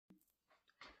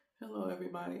Hello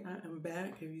everybody, I am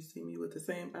back. If you see me with the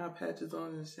same eye patches on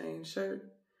and the same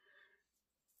shirt,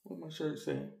 what my shirt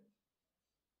say?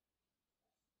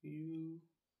 You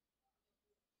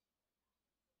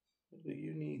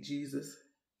need Jesus.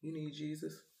 You need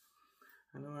Jesus.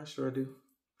 I know I sure do.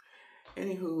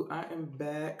 Anywho, I am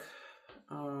back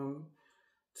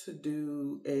to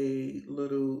do a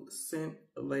little scent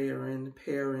layering,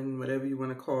 pairing, whatever you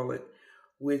want to call it,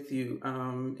 with you.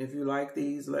 If you like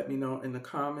these, let me know in the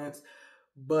comments.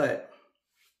 But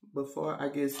before I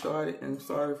get started, and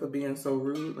sorry for being so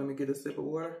rude, let me get a sip of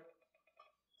water.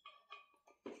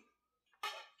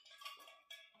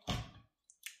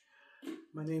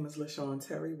 My name is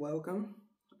LashawnTerry. Welcome.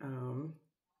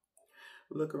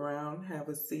 Look around, have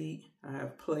a seat. I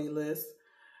have playlists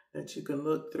that you can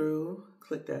look through.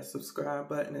 Click that subscribe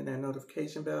button and that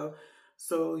notification bell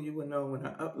so you will know when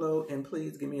I upload. And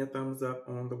please give me a thumbs up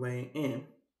on the way in.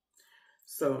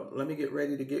 So let me get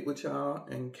ready to get with y'all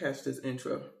and catch this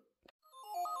intro.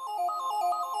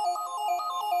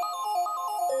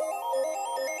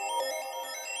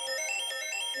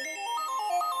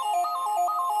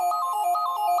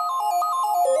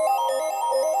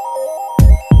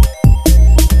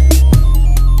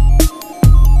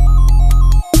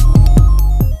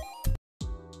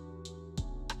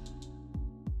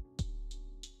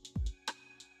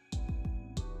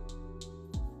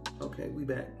 Okay, we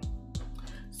back.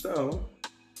 So,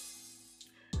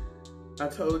 I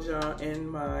told y'all in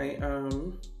my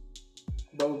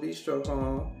Bistro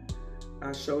haul,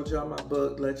 I showed y'all my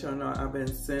book, let y'all know I've been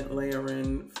scent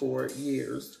layering for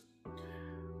years.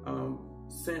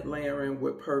 Scent layering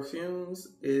with perfumes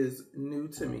is new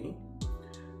to me.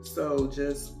 So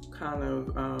just kind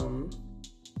of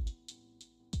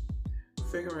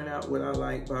figuring out what I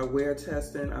like by wear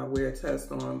testing. I wear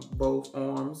test on both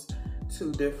arms.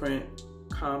 2 different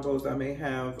combos. I may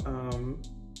have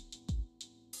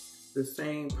the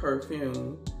same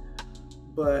perfume,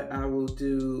 but I will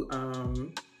do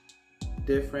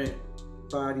different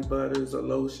body butters or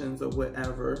lotions or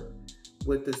whatever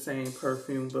with the same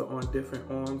perfume, but on different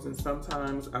arms. And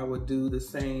sometimes I would do the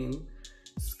same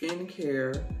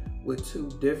skincare with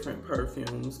 2 different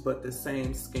perfumes, but the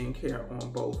same skincare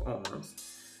on both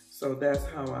arms. So that's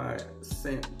how I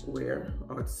scent wear,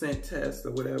 or scent test,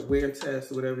 or whatever, wear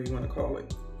test, whatever you want to call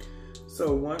it.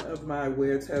 So one of my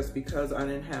wear tests, because I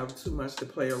didn't have too much to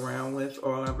play around with,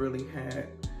 all I really had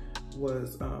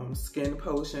was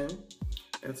Skinpotion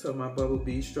until my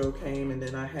Bistro came. And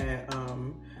then I had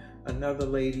another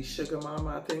lady, Sugar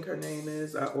Mama, I think her name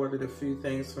is. I ordered a few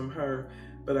things from her,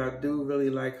 but I do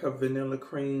really like her vanilla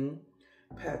cream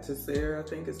pâtissière, I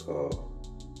think it's called.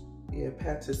 Yeah,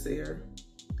 pâtissière.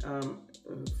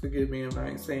 Forgive me if I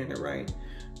ain't saying it right,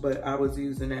 but I was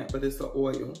using that, but it's an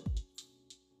oil.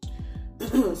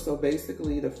 So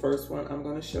basically the first one I'm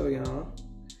going to show y'all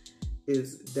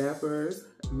is Dapper's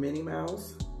Minnie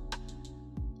Mouse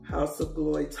Haus of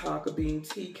Gloi Tonka Bean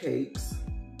Tea Cakes,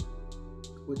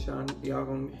 which y'all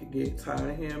gonna get tired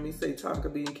of hearing me say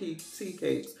Tonka Bean Tea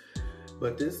Cakes,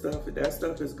 but that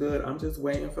stuff is good. I'm just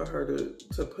waiting for her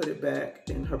to put it back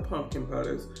in her pumpkin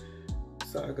butters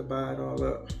so I could buy it all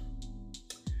up.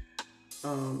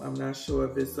 I'm not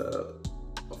sure if it's a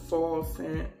fall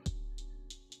scent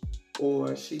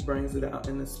or she brings it out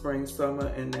in the spring, summer,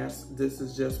 and this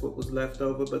is just what was left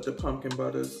over, but the pumpkin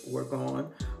butters were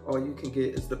gone. All you can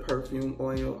get is the perfume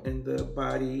oil and the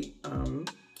body,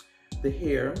 the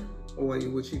hair oil,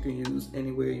 which you can use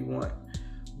anywhere you want.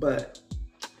 But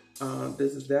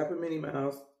this is Dapper Minnie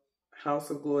Mouse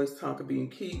Haus of Gloi's Tonka Bean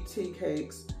Tea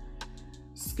Cakes,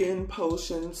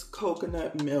 Skinpotion's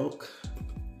coconut milk,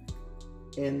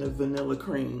 and the vanilla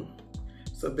cream.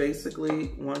 So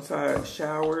basically, once I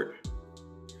showered,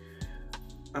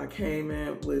 I came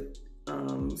in with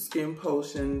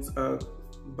Skinpotion's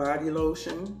body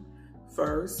lotion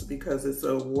first because it's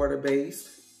a water-based,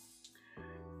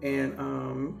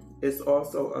 and it's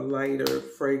also a lighter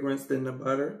fragrance than the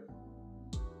butter.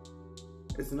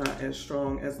 It's not as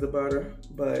strong as the butter,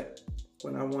 but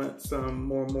when I want some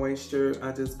more moisture,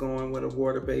 I just go in with a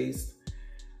water-based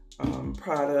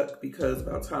product, because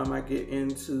by the time I get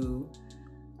into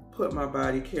put my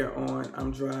body care on,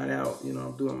 I'm dried out, you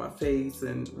know, doing my face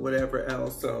and whatever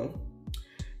else. So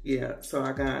yeah, so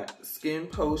I got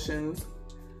Skinpotion's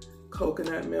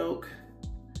coconut milk.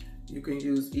 You can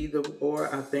use either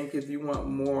or. I think if you want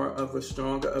more of a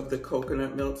stronger of the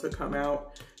coconut milk to come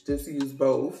out, just use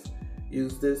both.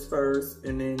 Use this first,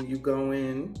 and then you go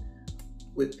in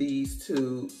with these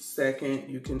 2 second.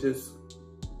 You can just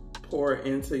pour it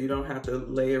into, you don't have to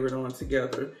layer it on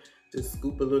together. Just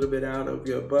scoop a little bit out of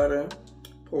your butter,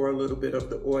 pour a little bit of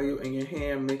the oil in your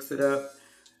hand, mix it up,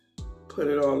 put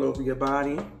it all over your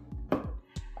body.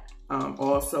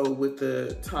 Also with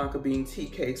the tonka bean tea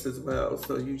cakes as well.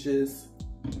 So you just,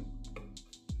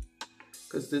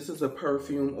 because this is a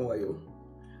perfume oil,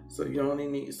 so you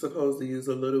only supposed to use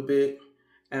a little bit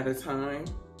at a time.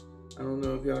 I don't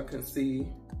know if y'all can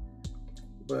see,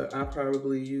 but I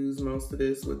probably used most of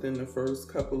this within the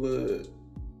first couple of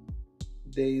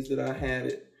days that I had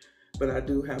it, but I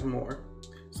do have more.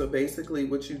 So basically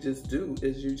what you just do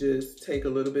is you just take a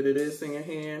little bit of this in your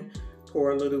hand,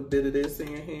 pour a little bit of this in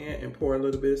your hand, and pour a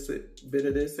little bit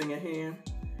of this in your hand,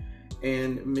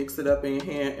 and mix it up in your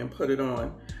hand and put it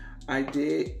on. I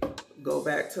did go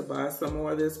back to buy some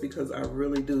more of this because I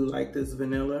really do like this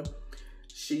vanilla.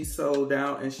 She sold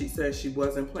out and she said she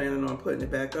wasn't planning on putting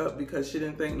it back up because she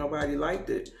didn't think nobody liked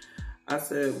it. I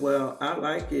said, well, I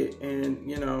like it, and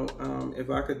you know, if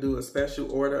I could do a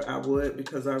special order, I would,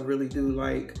 because I really do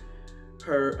like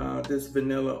her this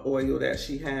vanilla oil that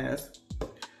she has.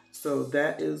 So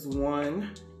that is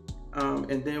one.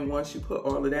 And then once you put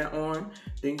all of that on,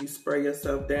 then you spray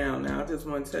yourself down. Now I just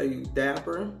want to tell you,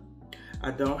 Dapper,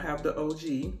 I don't have the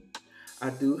OG. I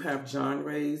do have John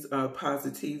Ray's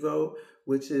Positivo,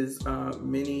 which is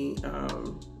mini,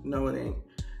 no it ain't.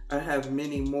 I have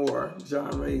many more,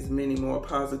 John Ray's many more.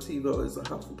 Positivo is a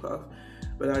Hufflepuff.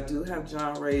 But I do have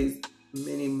John Ray's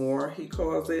many more, he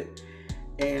calls it.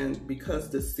 And because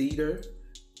the cedar,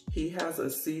 he has a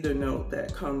cedar note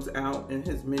that comes out in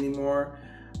his many more,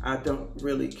 I don't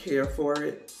really care for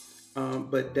it.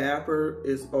 But Dapper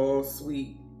is all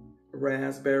sweet,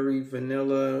 raspberry,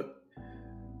 vanilla,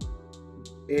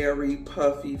 airy,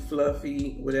 puffy,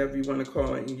 fluffy, whatever you want to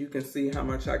call it. And you can see how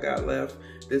much I got left.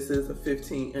 This is a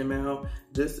 15 ml.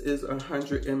 This is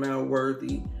 100 ml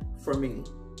worthy for me,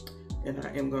 and I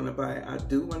am going to buy it. I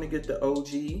do want to get the OG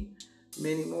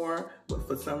many more, but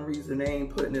for some reason they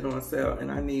ain't putting it on sale, and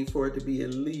I need for it to be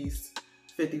at least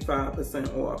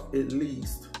 55% off, at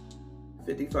least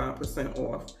 55%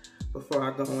 off before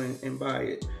I go in and buy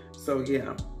it. So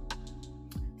yeah,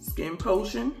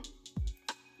 Skinpotion,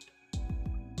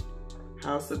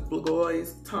 Haus of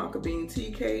Gloi's tonka bean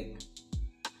tea cake.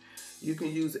 You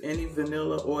can use any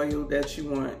vanilla oil that you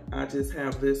want. I just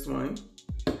have this one.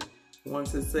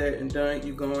 Once it's said and done,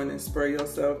 you go in and spray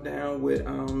yourself down with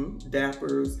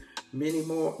Dapper's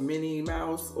Minnie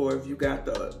Mouse, or if you got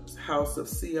the Haus of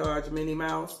Sillage Minnie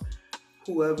Mouse,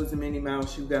 whoever's Minnie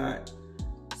Mouse you got,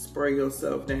 spray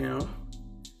yourself down.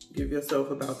 Give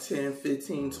yourself about 10,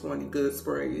 15, 20 good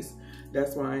sprays.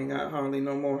 That's why I ain't got hardly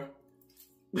no more.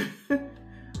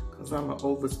 Because I'm an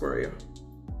oversprayer.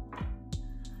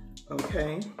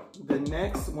 Okay, the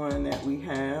next one that we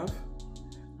have,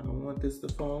 I don't want this to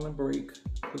fall and break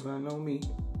because I know me.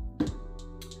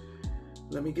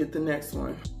 Let me get the next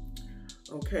one.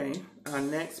 Okay, our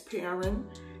next pairing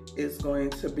is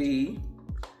going to be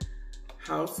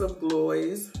Haus of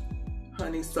Gloi's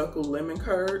Honeysuckle Lemon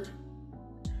Curd.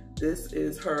 This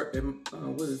is her,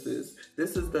 what is this?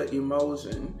 This is the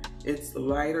emulsion. It's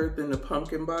lighter than the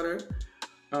pumpkin butter.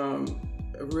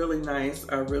 Really nice.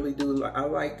 I really do. I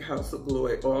like Haus of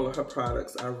Gloi, all of her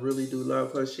products. I really do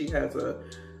love her. She has a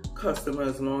customer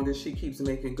as long as she keeps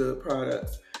making good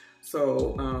products.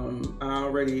 So I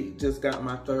already just got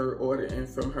my third order in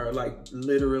from her. Like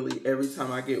literally every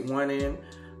time I get one in,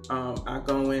 I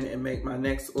go in and make my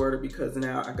next order, because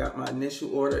now I got my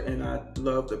initial order and I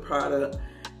love the product.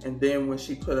 And then when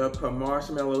she put up her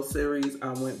marshmallow series,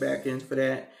 I went back in for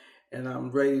that, and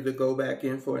I'm ready to go back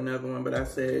in for another one. But I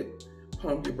said,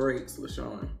 pump your brakes,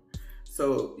 LaShawn.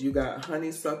 So you got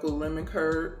honeysuckle lemon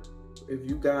curd. If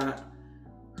you got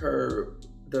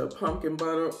the pumpkin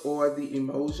butter or the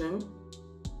emulsion,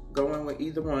 go in with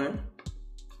either one.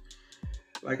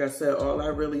 Like I said, all I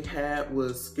really had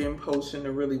was Skinpotion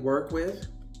to really work with.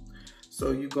 So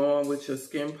you go on with your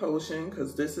Skinpotion,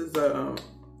 because this is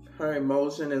her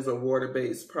emulsion is a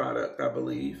water-based product, I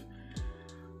believe.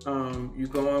 You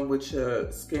go on with your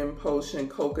Skinpotion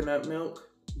coconut milk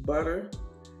butter,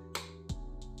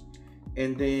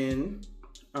 and then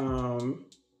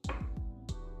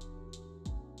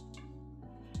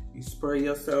you spray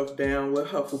yourself down with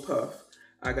Hufflepuff.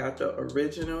 I got the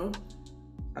original,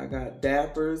 I got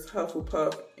Dapper's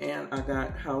Hufflepuff, and I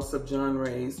got Haus of John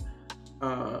Ray's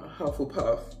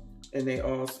Hufflepuff, and they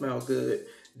all smell good.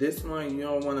 This one you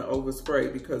don't want to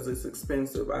overspray because it's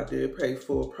expensive. I did pay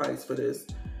full price for this.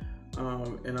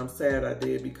 And I'm sad I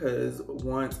did, because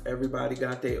once everybody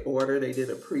got their order, they did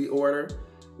a pre-order.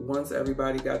 Once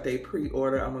everybody got their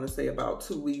pre-order, I'm going to say about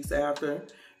 2 weeks after,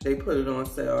 they put it on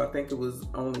sale. I think it was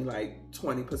only like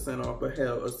 20% off, but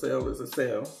hell, a sale is a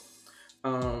sale.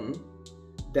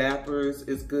 Dapper's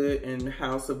is good, and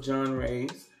Haus of John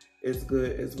Ray's is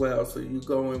good as well. So you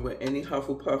go in with any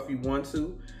Hufflepuff you want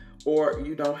to, or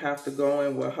you don't have to go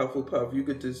in with Hufflepuff. You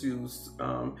could just use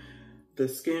the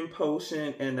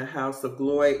Skinpotion and the Haus of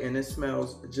Gloi, and it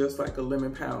smells just like a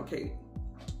lemon pound cake.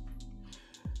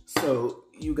 So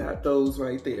you got those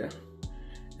right there.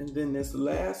 And then this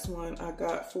last one I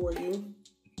got for you,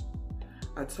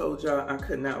 I told y'all I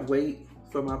could not wait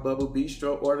for my Bubble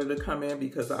Bistro order to come in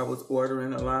because I was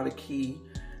ordering a lot of key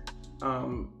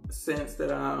scents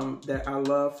that I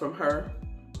love from her.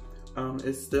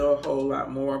 It's still a whole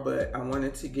lot more, but I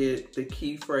wanted to get the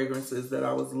key fragrances that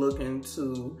I was looking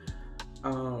to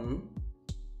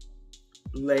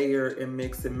layer and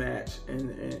mix and match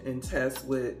and test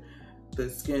with the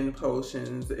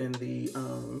Skinpotions and the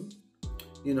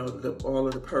you know, all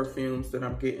of the perfumes that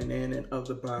I'm getting in and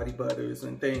other body butters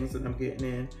and things that I'm getting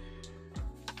in.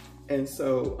 And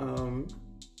so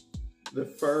the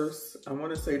first, I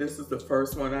want to say this is the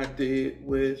first one I did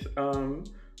with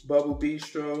Bubble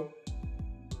Bistro,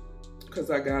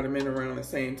 because I got them in around the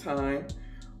same time,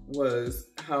 was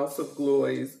Haus of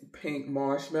Gloi's Pink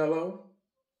Marshmallow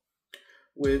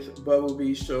with Bubble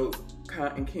Bistro's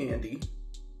Cotton Candy.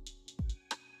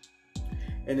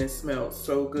 And it smelled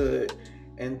so good.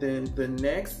 And then the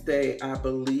next day, I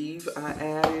believe I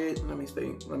added, let me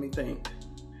think.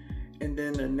 And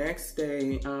then the next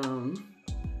day,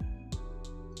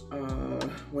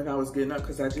 when I was getting up,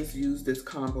 because I just used this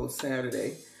combo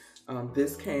Saturday.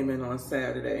 This came in on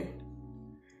Saturday.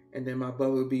 And then my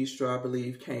Bubble Bistro, I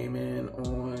believe, came in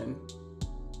on,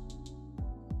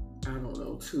 I don't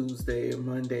know, Tuesday or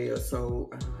Monday or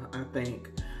so, I think.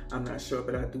 I'm not sure,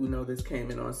 but I do know this came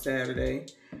in on Saturday.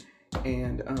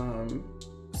 And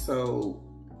so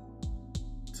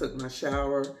took my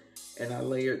shower and I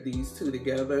layered these two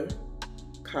together,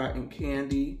 Cotton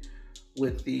Candy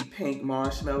with the Pink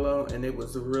Marshmallow, and it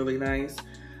was really nice.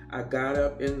 I got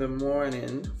up in the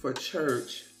morning for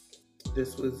church.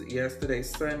 This was yesterday,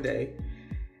 Sunday,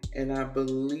 and I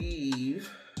believe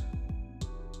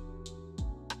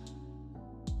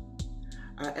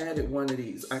I added one of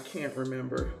these. I can't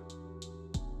remember.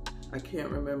 I can't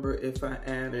remember if I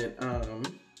added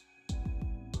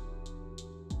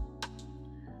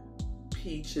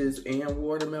peaches and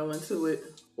watermelon to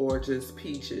it, or just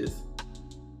peaches.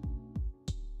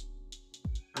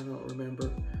 I don't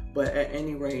remember. But at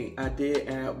any rate, I did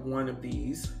add one of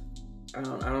these. I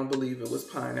don't believe it was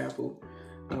pineapple.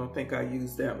 I don't think I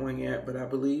used that one yet, but I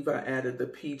believe I added the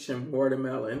peach and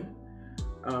watermelon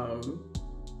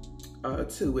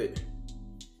to it.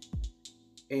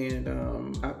 And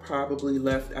I probably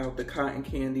left out the cotton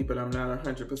candy, but I'm not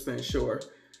 100% sure.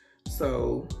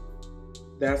 So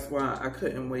that's why I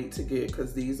couldn't wait to get,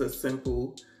 because these are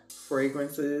simple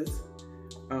fragrances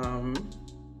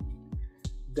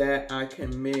that I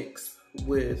can mix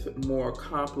with more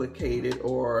complicated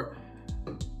or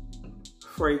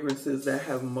fragrances that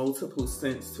have multiple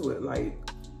scents to it, like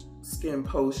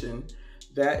Skinpotion.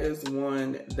 That is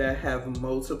one that have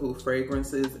multiple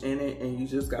fragrances in it, and you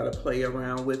just gotta play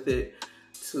around with it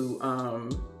to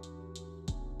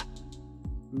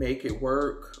make it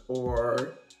work,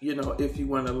 or, you know, if you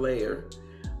wanna layer.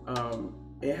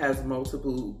 It has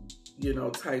multiple, you know,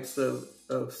 types of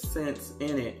scents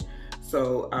in it.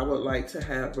 So I would like to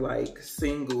have like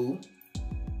single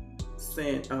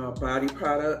scent body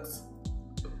products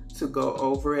to go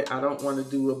over it. I don't wanna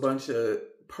do a bunch of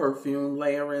perfume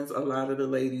layerings. A lot of the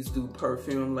ladies do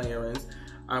perfume layerings.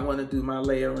 I want to do my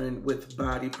layering with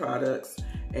body products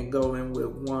and go in with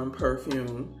one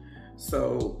perfume.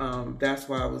 So that's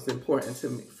why it was important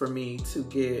for me to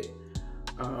get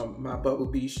my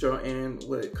Bubble Bistro in,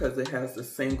 because it has the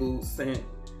single scent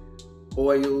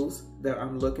oils that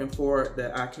I'm looking for,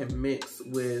 that I can mix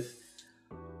with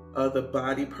other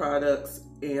body products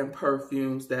and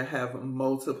perfumes that have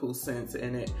multiple scents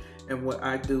in it. And what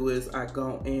I do is I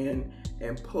go in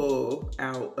and pull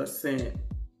out a scent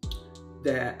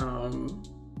that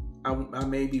I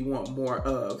maybe want more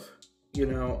of, you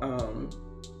know,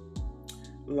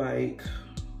 like,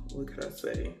 what could I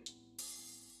say?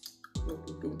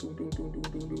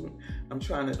 I'm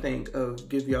trying to think of,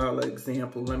 give y'all an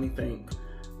example. Let me think.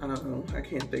 I don't know, I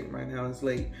can't think right now, it's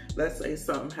late. Let's say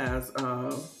something has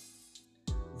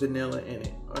vanilla in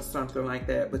it or something like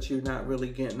that, but you're not really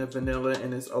getting the vanilla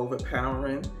and it's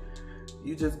overpowering.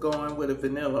 You just go in with a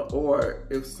vanilla. Or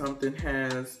if something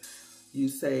has, you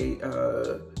say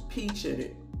peach in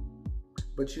it,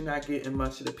 but you're not getting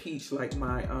much of the peach, like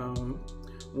my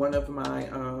one of my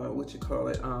what you call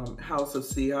it, Haus of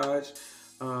Sillage,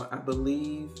 I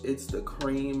believe it's the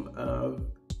cream of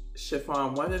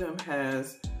chiffon. One of them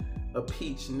has a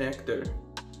peach nectar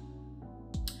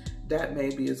that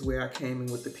maybe is where I came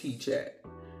in with the peach at,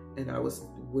 and I was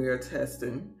wear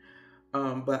testing.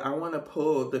 But I want to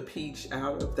pull the peach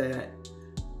out of that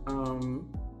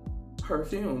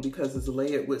perfume because it's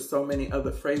layered with so many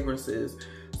other fragrances.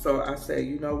 So I say,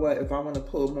 you know what, if I want to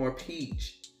pull more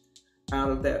peach out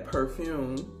of that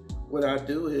perfume, what I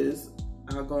do is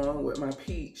I'll go on with my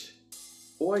peach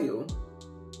oil.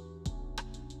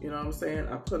 You know what I'm saying?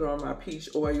 I put on my peach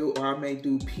oil, or I may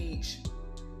do peach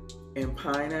and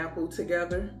pineapple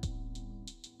together.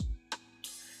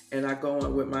 And I go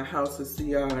on with my Haus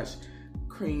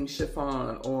cream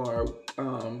chiffon, or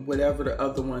whatever the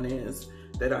other one is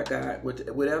that I got.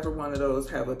 Whatever one of those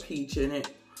have a peach in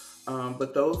it.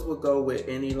 But those will go with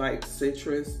any like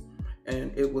citrus,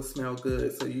 and it will smell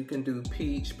good. So you can do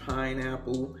peach,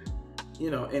 pineapple, you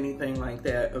know, anything like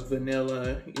that, a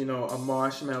vanilla, you know, a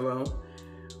marshmallow,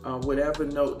 whatever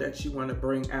note that you want to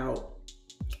bring out,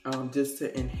 just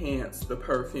to enhance the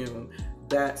perfume.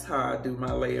 That's how I do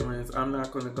my layerings. I'm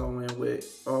not going to go in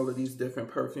with all of these different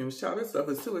perfumes. Child, this stuff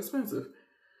is too expensive.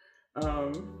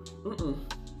 I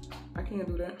can't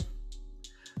do that.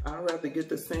 I'd rather get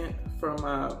the scent from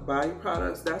my body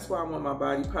products. That's why I want my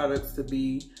body products to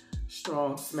be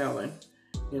strong smelling.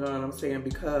 You know what I'm saying?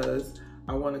 Because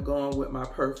I want to go on with my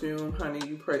perfume. Honey,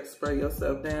 you spray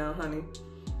yourself down, honey.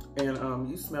 And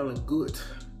you smelling good.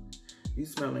 You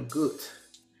smelling good.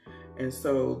 And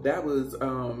so that was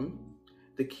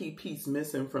the key piece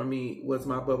missing from me was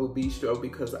my Bubble Bistro,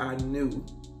 because I knew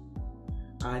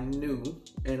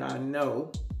and I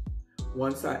know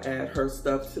once I add her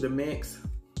stuff to the mix,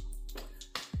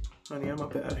 honey, I'm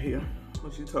up out of here.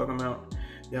 What you talking about?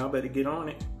 Y'all better get on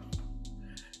it.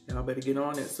 Y'all better get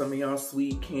on it. Some of y'all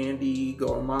sweet candy,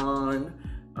 gourmand,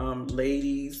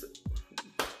 ladies,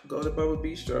 go to Bubble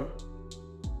Bistro.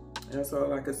 That's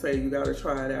all I can say. You gotta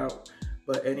try it out.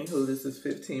 But anywho, this is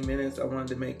 15 minutes. I wanted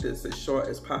to make this as short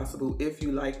as possible. If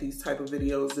you like these type of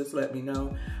videos, just let me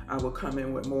know. I will come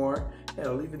in with more.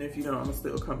 Hell, even if you don't, I'm gonna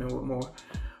still come in with more.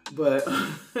 But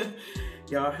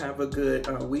y'all have a good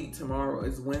week. Tomorrow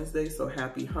is Wednesday, so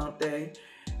happy hump day.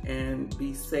 And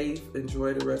be safe.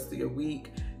 Enjoy the rest of your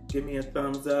week. Give me a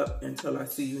thumbs up until I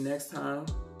see you next time.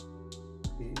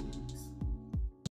 Peace.